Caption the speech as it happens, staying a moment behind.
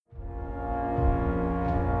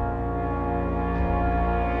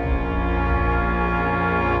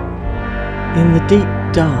In the deep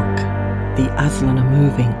dark, the Aslan are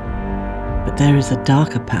moving, but there is a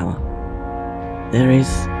darker power. There is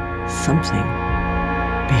something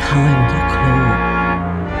behind the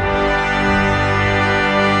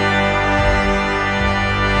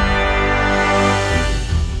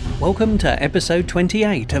claw. Welcome to episode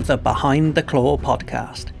 28 of the Behind the Claw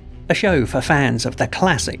podcast, a show for fans of the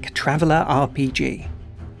classic Traveller RPG.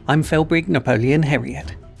 I'm Felbrigg Napoleon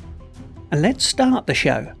Herriot. And let's start the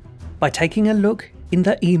show by taking a look in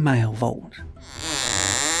the email vault.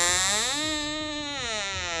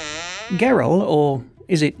 Geralt, or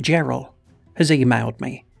is it Gerald, has emailed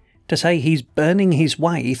me to say he's burning his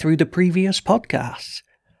way through the previous podcasts.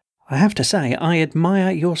 I have to say, I admire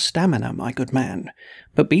your stamina, my good man,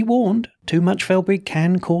 but be warned, too much Felbrigg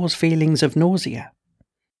can cause feelings of nausea.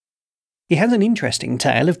 He has an interesting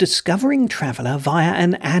tale of discovering Traveller via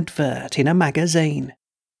an advert in a magazine.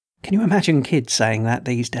 Can you imagine kids saying that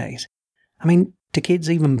these days? I mean, do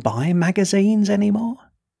kids even buy magazines anymore?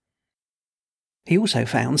 He also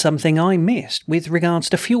found something I missed with regards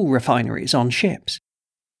to fuel refineries on ships.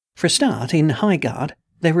 For a start, in Highguard,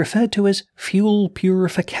 they're referred to as fuel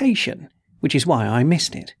purification, which is why I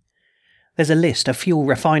missed it. There's a list of fuel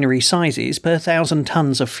refinery sizes per 1,000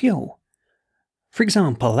 tonnes of fuel. For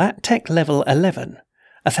example, at Tech Level 11,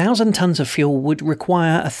 1,000 tonnes of fuel would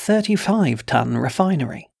require a 35-tonne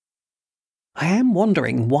refinery. I am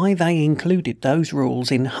wondering why they included those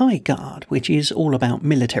rules in Highguard, which is all about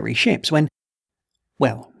military ships, when,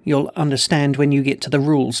 well, you'll understand when you get to the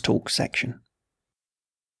rules talk section.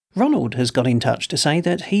 Ronald has got in touch to say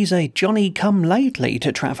that he's a Johnny-come-lately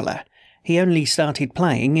to Traveller. He only started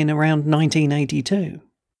playing in around 1982.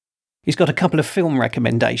 He's got a couple of film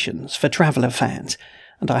recommendations for Traveller fans,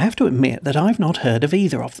 and I have to admit that I've not heard of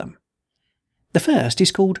either of them. The first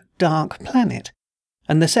is called Dark Planet,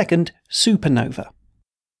 and the second, Supernova.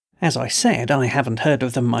 As I said, I haven't heard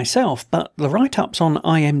of them myself, but the write-ups on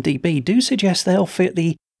IMDb do suggest they'll fit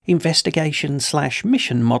the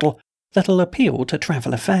investigation/mission model that'll appeal to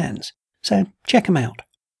Traveller fans, so check them out.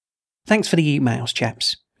 Thanks for the emails,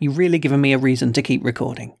 chaps. You've really given me a reason to keep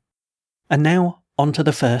recording. And now, on to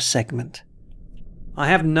the first segment. I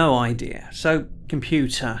have no idea, so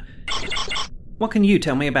computer, what can you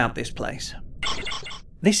tell me about this place?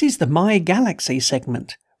 This is the My Galaxy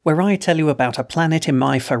segment, where I tell you about a planet in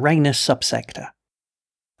my Varanus subsector.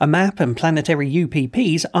 A map and planetary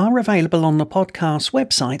UPPs are available on the podcast's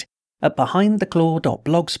website at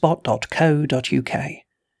behindtheclaw.blogspot.co.uk.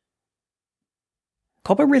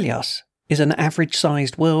 Cobarilios is an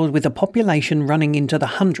average-sized world with a population running into the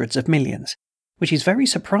hundreds of millions, which is very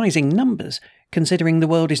surprising numbers considering the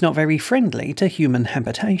world is not very friendly to human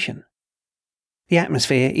habitation. The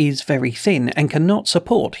atmosphere is very thin and cannot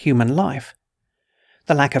support human life.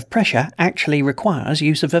 The lack of pressure actually requires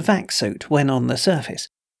use of a vac suit when on the surface.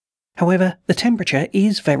 However, the temperature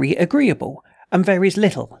is very agreeable and varies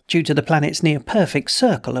little due to the planet's near-perfect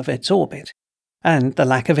circle of its orbit, and the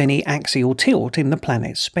lack of any axial tilt in the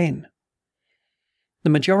planet's spin. The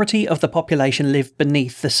majority of the population live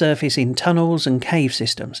beneath the surface in tunnels and cave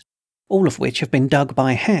systems, all of which have been dug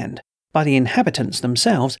by hand by the inhabitants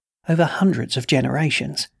themselves over hundreds of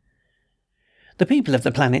generations. The people of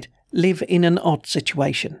the planet live in an odd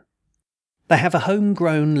situation. They have a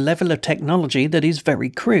homegrown level of technology that is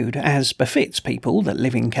very crude, as befits people that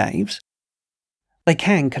live in caves. They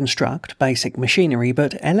can construct basic machinery,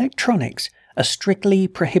 but electronics are strictly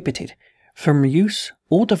prohibited from use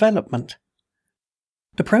or development.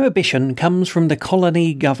 The prohibition comes from the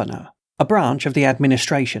colony governor, a branch of the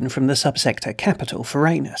administration from the subsector capital,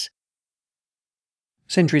 Varanus.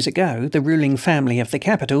 Centuries ago, the ruling family of the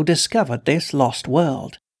capital discovered this lost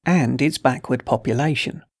world and its backward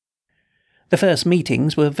population. The first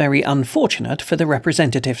meetings were very unfortunate for the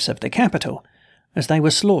representatives of the capital, as they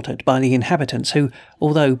were slaughtered by the inhabitants who,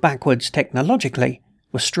 although backwards technologically,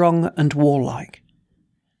 were strong and warlike.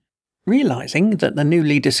 Realizing that the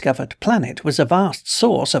newly discovered planet was a vast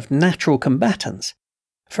source of natural combatants,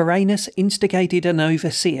 Varanus instigated an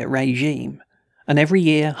overseer regime, and every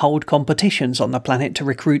year hold competitions on the planet to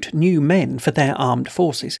recruit new men for their armed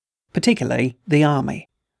forces, particularly the army.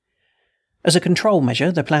 As a control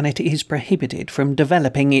measure, the planet is prohibited from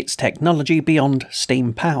developing its technology beyond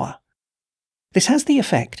steam power. This has the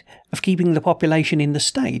effect of keeping the population in the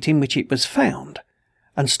state in which it was found,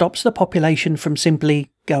 and stops the population from simply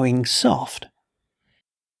going soft.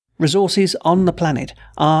 Resources on the planet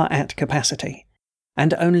are at capacity,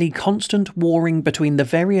 and only constant warring between the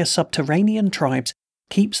various subterranean tribes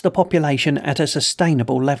keeps the population at a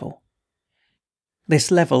sustainable level. This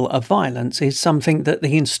level of violence is something that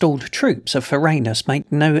the installed troops of Varanus make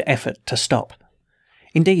no effort to stop.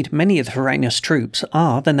 Indeed, many of the Varanus troops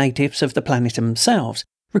are the natives of the planet themselves,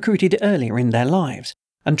 recruited earlier in their lives,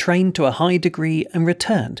 and trained to a high degree and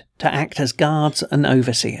returned to act as guards and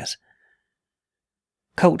overseers.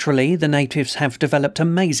 Culturally, the natives have developed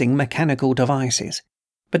amazing mechanical devices,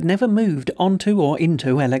 but never moved onto or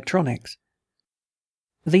into electronics.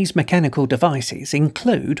 These mechanical devices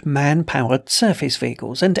include man-powered surface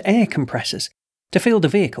vehicles and air compressors to fill the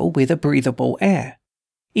vehicle with a breathable air,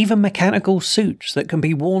 even mechanical suits that can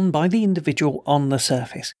be worn by the individual on the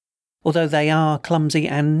surface, although they are clumsy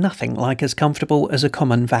and nothing like as comfortable as a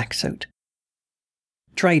common vac suit.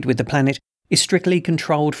 Trade with the planet is strictly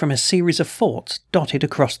controlled from a series of forts dotted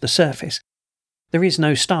across the surface. There is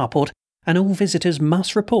no starport, and all visitors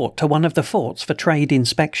must report to one of the forts for trade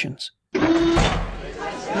inspections.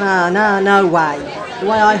 No way. The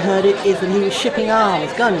way I heard it is that he was shipping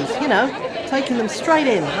arms, guns, taking them straight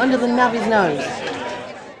in, under the Navi's nose.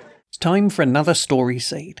 It's time for another story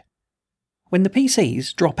seed. When the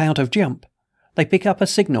PCs drop out of jump, they pick up a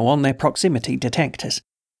signal on their proximity detectors.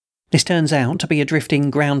 This turns out to be a drifting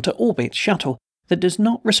ground-to-orbit shuttle that does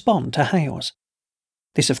not respond to hails.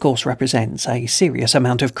 This, of course, represents a serious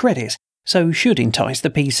amount of credit, so should entice the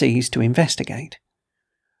PCs to investigate.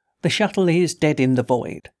 The shuttle is dead in the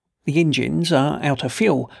void. The engines are out of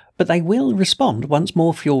fuel, but they will respond once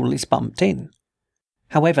more fuel is pumped in.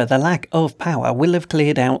 However, the lack of power will have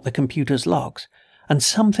cleared out the computer's logs, and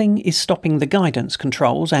something is stopping the guidance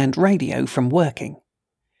controls and radio from working.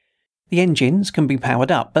 The engines can be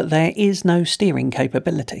powered up, but there is no steering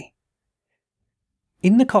capability.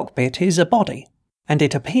 In the cockpit is a body, and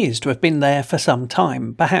it appears to have been there for some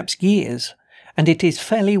time, perhaps years, and it is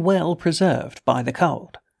fairly well preserved by the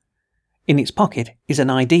cold. In its pocket is an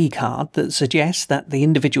ID card that suggests that the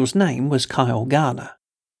individual's name was Kyle Garner.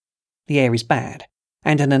 The air is bad,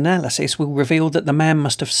 and an analysis will reveal that the man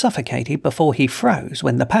must have suffocated before he froze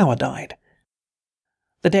when the power died.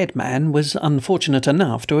 The dead man was unfortunate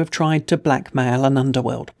enough to have tried to blackmail an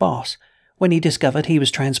underworld boss when he discovered he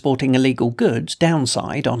was transporting illegal goods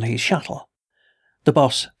downside on his shuttle. The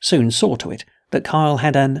boss soon saw to it that Kyle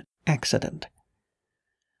had an accident.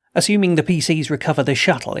 Assuming the PCs recover the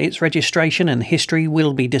shuttle, its registration and history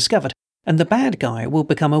will be discovered, and the bad guy will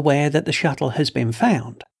become aware that the shuttle has been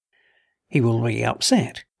found. He will be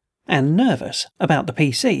upset and nervous about the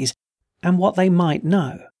PCs and what they might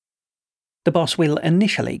know. The boss will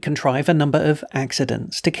initially contrive a number of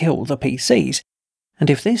accidents to kill the PCs, and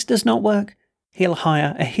if this does not work, he'll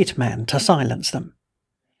hire a hitman to silence them.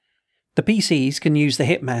 The PCs can use the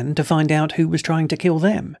hitman to find out who was trying to kill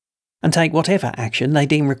them, and take whatever action they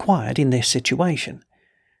deem required in this situation.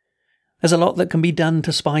 There's a lot that can be done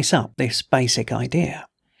to spice up this basic idea.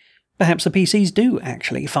 Perhaps the PCs do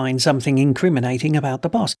actually find something incriminating about the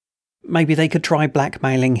boss. Maybe they could try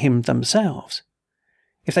blackmailing him themselves.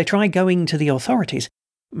 If they try going to the authorities,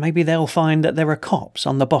 maybe they'll find that there are cops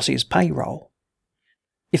on the boss's payroll.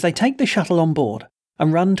 If they take the shuttle on board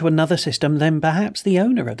and run to another system, then perhaps the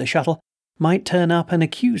owner of the shuttle might turn up and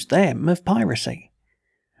accuse them of piracy.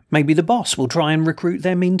 Maybe the boss will try and recruit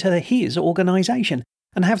them into his organisation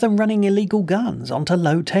and have them running illegal guns onto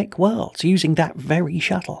low-tech worlds using that very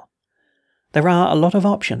shuttle. There are a lot of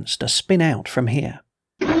options to spin out from here.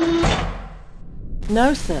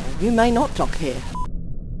 No, sir, you may not dock here.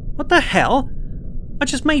 What the hell? I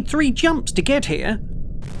just made 3 jumps to get here.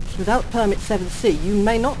 Without Permit 7C, you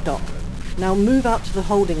may not dock. Now move out to the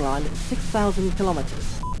holding line at 6,000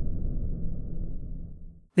 kilometres.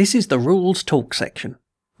 This is the Rules Talk section,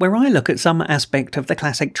 where I look at some aspect of the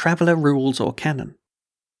classic Traveller rules or canon.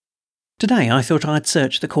 Today I thought I'd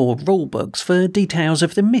search the core rulebooks for details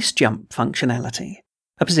of the misjump functionality,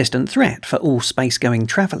 a persistent threat for all space-going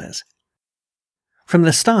travellers. From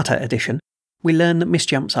the Starter Edition, we learn that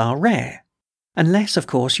misjumps are rare, unless, of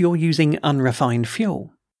course, you're using unrefined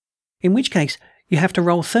fuel, in which case you have to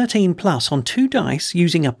roll 13 plus on 2 dice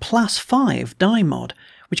using a +5 die mod,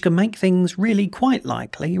 which can make things really quite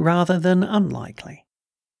likely rather than unlikely.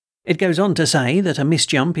 It goes on to say that a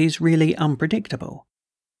misjump is really unpredictable.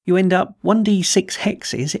 You end up 1d6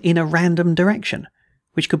 hexes in a random direction,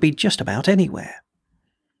 which could be just about anywhere.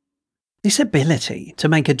 This ability to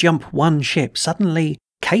make a jump 1 ship suddenly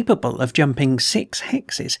capable of jumping 6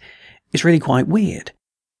 hexes is really quite weird.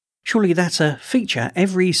 Surely that's a feature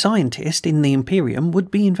every scientist in the Imperium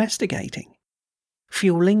would be investigating.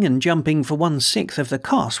 Fueling and jumping for 1/6 of the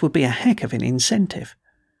cost would be a heck of an incentive.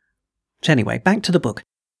 So anyway, back to the book,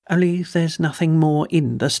 only there's nothing more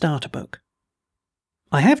in the starter book.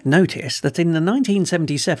 I have noticed that in the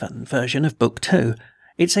 1977 version of Book 2,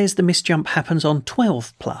 it says the misjump happens on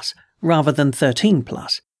 12 plus rather than 13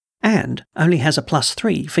 plus, and only has a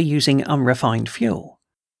 +3 for using unrefined fuel.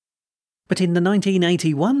 But in the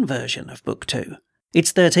 1981 version of Book 2,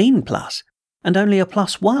 it's 13 plus, and only a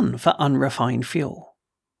 +1 for unrefined fuel.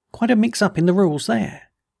 Quite a mix-up in the rules there.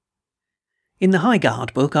 In the High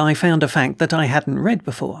Guard book, I found a fact that I hadn't read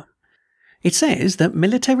before. It says that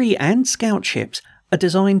military and scout ships are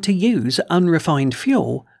designed to use unrefined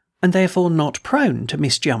fuel and therefore not prone to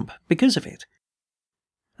misjump because of it.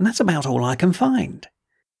 And that's about all I can find.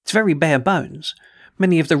 It's very bare bones.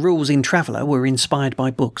 Many of the rules in Traveller were inspired by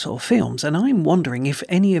books or films, and I'm wondering if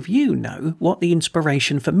any of you know what the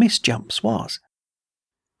inspiration for misjumps was.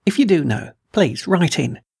 If you do know, please write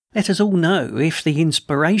in. Let us all know if the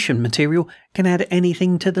inspiration material can add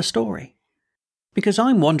anything to the story. Because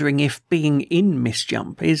I'm wondering if being in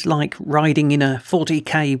misjump is like riding in a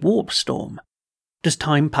 40k warp storm. Does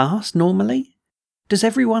time pass normally? Does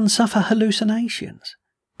everyone suffer hallucinations?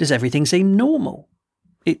 Does everything seem normal?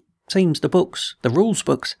 It seems the rules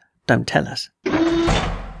books, don't tell us.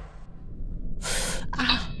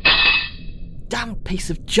 Ah, damn piece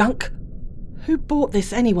of junk. Who bought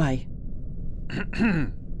this anyway?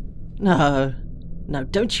 No,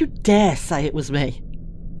 don't you dare say it was me.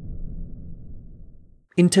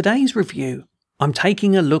 In today's review, I'm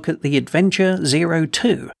taking a look at the Adventure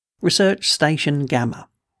 02, Research Station Gamma.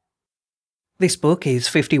 This book is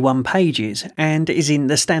 51 pages and is in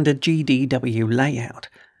the standard GDW layout,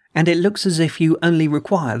 and it looks as if you only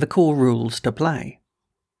require the core rules to play.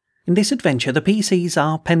 In this adventure, the PCs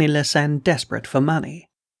are penniless and desperate for money,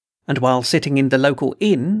 and while sitting in the local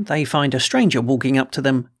inn, they find a stranger walking up to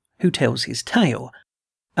them who tells his tale,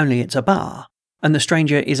 only it's a bar, and the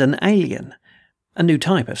stranger is an alien, a new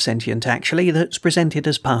type of sentient actually that's presented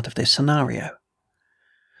as part of this scenario.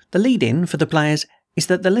 The lead-in for the players is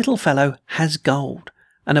that the little fellow has gold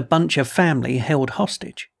and a bunch of family held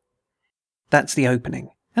hostage. That's the opening,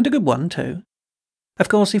 and a good one too. Of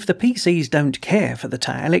course, if the PCs don't care for the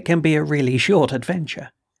tale, it can be a really short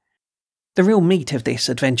adventure. The real meat of this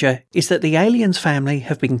adventure is that the aliens' family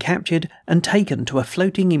have been captured and taken to a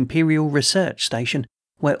floating Imperial research station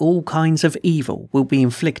where all kinds of evil will be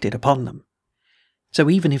inflicted upon them. So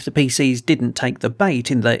even if the PCs didn't take the bait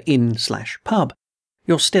in the inn/pub,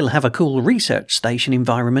 you'll still have a cool research station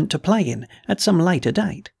environment to play in at some later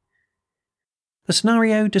date. The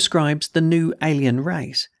scenario describes the new alien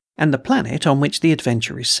race and the planet on which the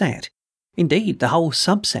adventure is set. Indeed, the whole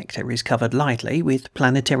subsector is covered lightly with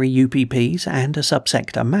planetary UPPs and a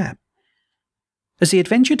subsector map. As the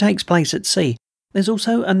adventure takes place at sea, there's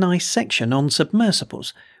also a nice section on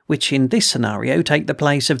submersibles, which in this scenario take the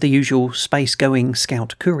place of the usual space-going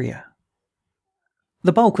scout courier.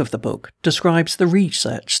 The bulk of the book describes the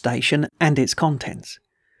research station and its contents.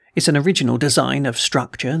 It's an original design of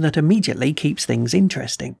structure that immediately keeps things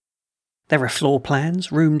interesting. There are floor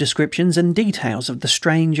plans, room descriptions, and details of the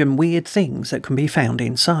strange and weird things that can be found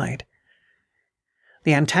inside.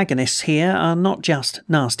 The antagonists here are not just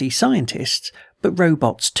nasty scientists, but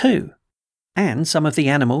robots too, and some of the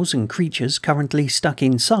animals and creatures currently stuck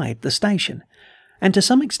inside the station, and to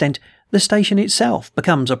some extent the station itself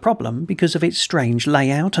becomes a problem because of its strange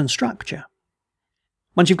layout and structure.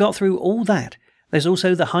 Once you've got through all that, there's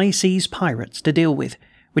also the high seas pirates to deal with,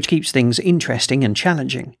 which keeps things interesting and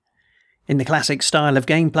challenging. In the classic style of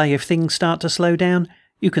gameplay, if things start to slow down,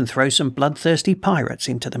 you can throw some bloodthirsty pirates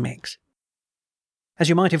into the mix. As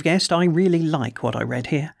you might have guessed, I really like what I read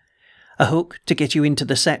here. A hook to get you into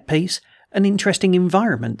the set piece, an interesting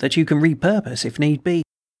environment that you can repurpose if need be,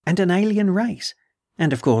 and an alien race,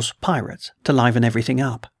 and of course pirates to liven everything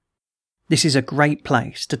up. This is a great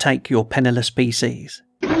place to take your penniless PCs.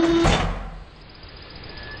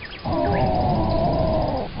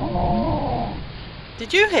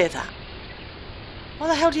 Did you hear that? What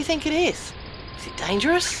the hell do you think it is? Is it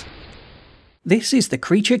dangerous? This is the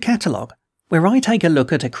Creature Catalogue, where I take a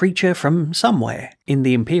look at a creature from somewhere in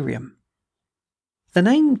the Imperium. The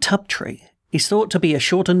name Tubtree is thought to be a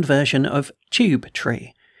shortened version of Tube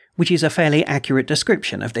Tree, which is a fairly accurate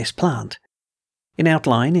description of this plant. In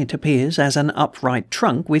outline, it appears as an upright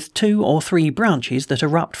trunk with 2 or 3 branches that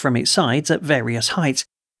erupt from its sides at various heights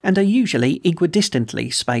and are usually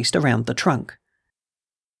equidistantly spaced around the trunk.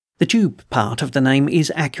 The tube part of the name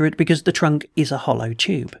is accurate because the trunk is a hollow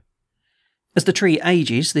tube. As the tree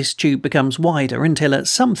ages, this tube becomes wider until at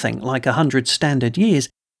something like 100 standard years,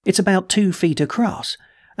 it's about 2 feet across,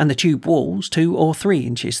 and the tube walls 2 or 3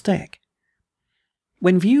 inches thick.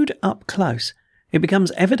 When viewed up close, it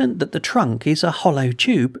becomes evident that the trunk is a hollow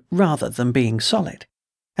tube rather than being solid,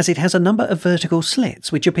 as it has a number of vertical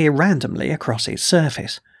slits which appear randomly across its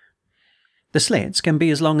surface. The slits can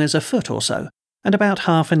be as long as a foot or so, and about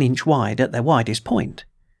half an inch wide at their widest point.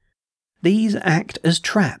 These act as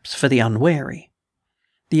traps for the unwary.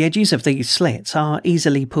 The edges of these slits are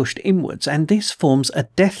easily pushed inwards, and this forms a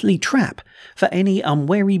deathly trap for any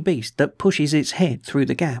unwary beast that pushes its head through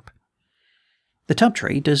the gap. The tub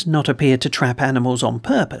tree does not appear to trap animals on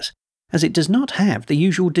purpose, as it does not have the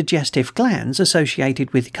usual digestive glands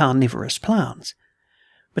associated with carnivorous plants.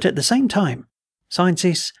 But at the same time,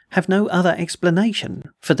 scientists have no other explanation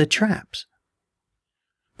for the traps.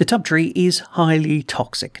 The tub tree is highly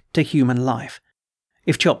toxic to human life.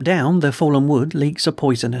 If chopped down, the fallen wood leaks a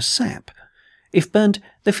poisonous sap. If burnt,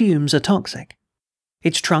 the fumes are toxic.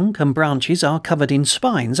 Its trunk and branches are covered in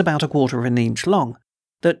spines about 1/4 of an inch long,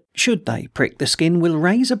 that, should they prick the skin, will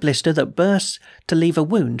raise a blister that bursts to leave a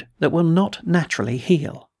wound that will not naturally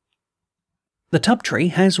heal. The tub tree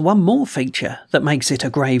has one more feature that makes it a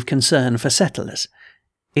grave concern for settlers.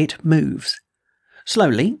 It moves.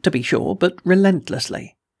 Slowly, to be sure, but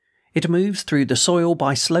relentlessly. It moves through the soil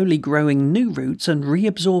by slowly growing new roots and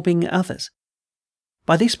reabsorbing others.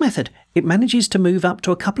 By this method, it manages to move up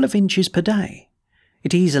to a couple of inches per day.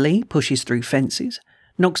 It easily pushes through fences,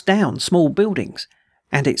 knocks down small buildings,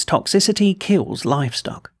 and its toxicity kills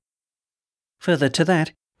livestock. Further to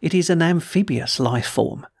that, it is an amphibious life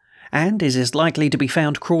form, and is as likely to be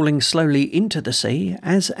found crawling slowly into the sea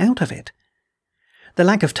as out of it. The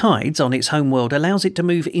lack of tides on its homeworld allows it to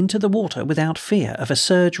move into the water without fear of a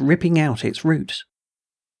surge ripping out its roots.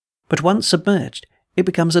 But once submerged, it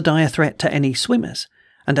becomes a dire threat to any swimmers,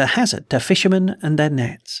 and a hazard to fishermen and their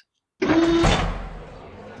nets.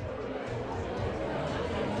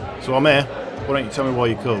 So I'm here. Why don't you tell me why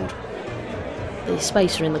you called? The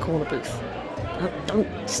spacer in the corner booth. Don't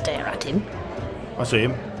stare at him. I see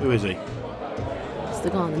him. Who is he? It's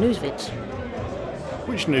the guy on the news vids.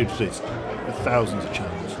 Which news is? With thousands of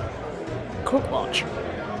channels. Crookwatch.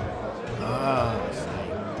 Ah, I see.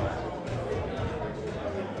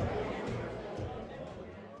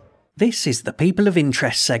 This is the People of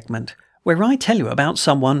Interest segment, where I tell you about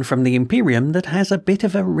someone from the Imperium that has a bit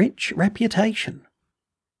of a rich reputation.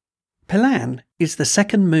 Pelan is the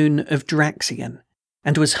second moon of Draxion,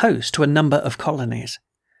 and was host to a number of colonies.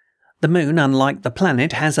 The moon, unlike the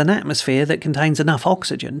planet, has an atmosphere that contains enough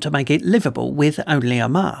oxygen to make it livable with only a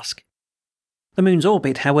mask. The moon's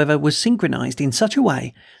orbit, however, was synchronized in such a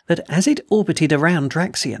way that as it orbited around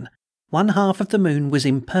Draxion, one half of the moon was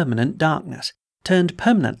in permanent darkness, turned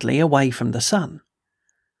permanently away from the sun.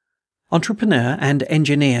 Entrepreneur and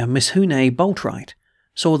engineer Mishune Boltright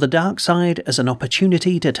saw the dark side as an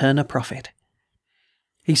opportunity to turn a profit.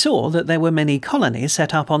 He saw that there were many colonies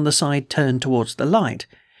set up on the side turned towards the light,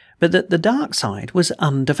 but that the dark side was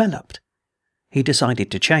undeveloped. He decided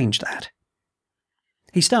to change that.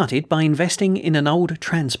 He started by investing in an old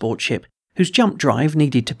transport ship whose jump drive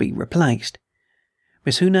needed to be replaced.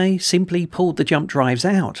 Mishune simply pulled the jump drives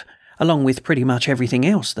out, along with pretty much everything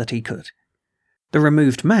else that he could. The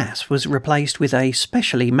removed mass was replaced with a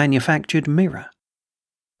specially manufactured mirror.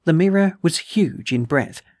 The mirror was huge in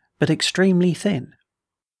breadth, but extremely thin.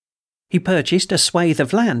 He purchased a swathe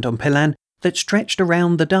of land on Pelan that stretched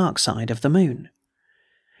around the dark side of the moon.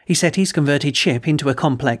 He set his converted ship into a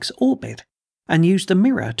complex orbit, and used the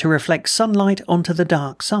mirror to reflect sunlight onto the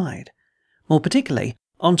dark side, more particularly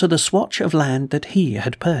onto the swatch of land that he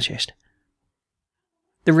had purchased.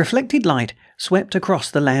 The reflected light swept across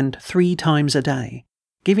the land 3 times a day,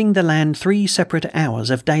 giving the land 3 separate hours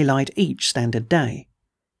of daylight each standard day.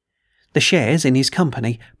 The shares in his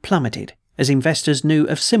company plummeted as investors knew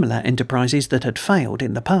of similar enterprises that had failed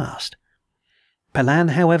in the past. Pelan,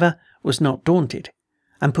 however, was not daunted,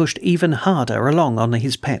 and pushed even harder along on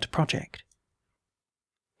his pet project.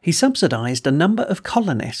 He subsidized a number of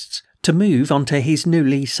colonists to move onto his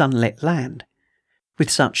newly sunlit land. With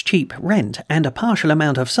such cheap rent and a partial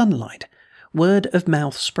amount of sunlight, word of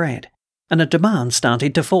mouth spread, and a demand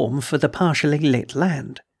started to form for the partially lit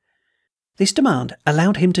land. This demand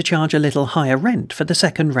allowed him to charge a little higher rent for the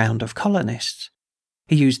second round of colonists.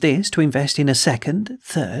 He used this to invest in a second,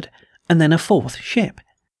 third, and then a 4th ship.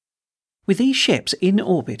 With these ships in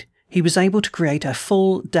orbit, he was able to create a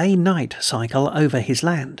full day-night cycle over his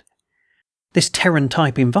land. This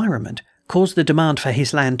Terran-type environment caused the demand for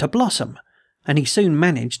his land to blossom, and he soon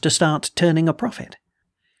managed to start turning a profit.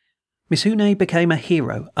 Mishune became a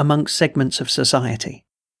hero amongst segments of society.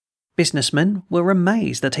 Businessmen were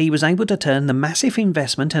amazed that he was able to turn the massive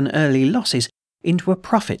investment and early losses into a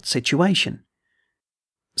profit situation.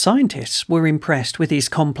 Scientists were impressed with his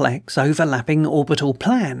complex, overlapping orbital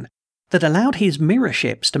plan that allowed his mirror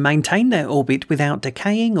ships to maintain their orbit without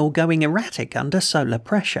decaying or going erratic under solar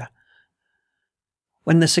pressure.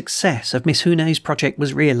 When the success of Mishune's project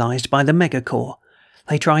was realized by the Megacorps,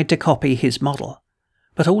 they tried to copy his model,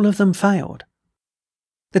 but all of them failed.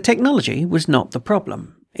 The technology was not the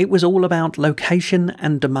problem. it was all about location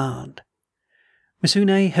and demand.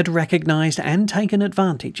 Misune had recognized and taken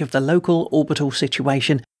advantage of the local orbital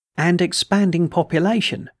situation and expanding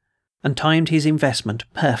population, and timed his investment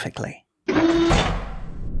perfectly.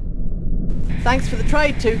 Thanks for the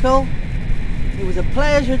trade, Tuchel. It was a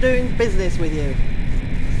pleasure doing business with you.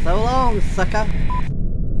 So long, sucker.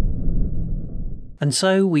 And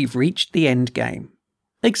so we've reached the end game.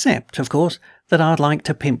 Except, of course, that I'd like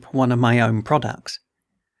to pimp one of my own products.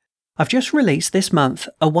 I've just released this month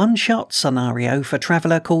a one-shot scenario for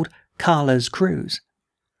Traveller called Kala's Cruise.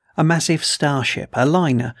 A massive starship, a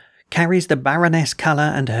liner, carries the Baroness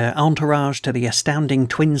Kala and her entourage to the astounding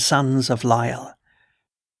twin suns of Lyle.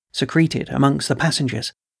 Secreted amongst the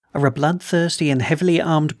passengers are a bloodthirsty and heavily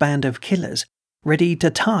armed band of killers ready to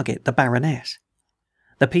target the Baroness.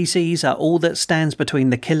 The PCs are all that stands between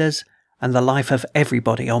the killers and the life of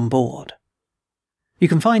everybody on board. You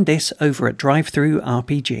can find this over at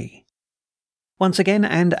DriveThruRPG. Once again,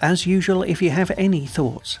 and as usual, if you have any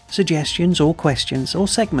thoughts, suggestions or questions or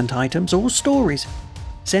segment items or stories,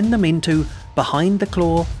 send them into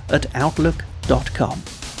behindtheclaw@outlook.com.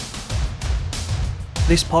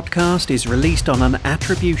 This podcast is released on an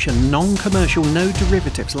attribution non-commercial no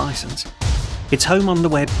derivatives license. Its home on the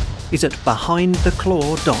web is at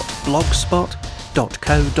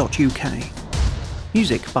behindtheclaw.blogspot.co.uk.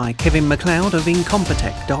 Music by Kevin MacLeod of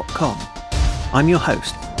Incompetech.com. I'm your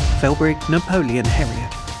host, Felbrick Napoleon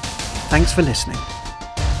Herriot. Thanks for listening.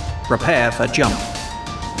 Prepare for jump.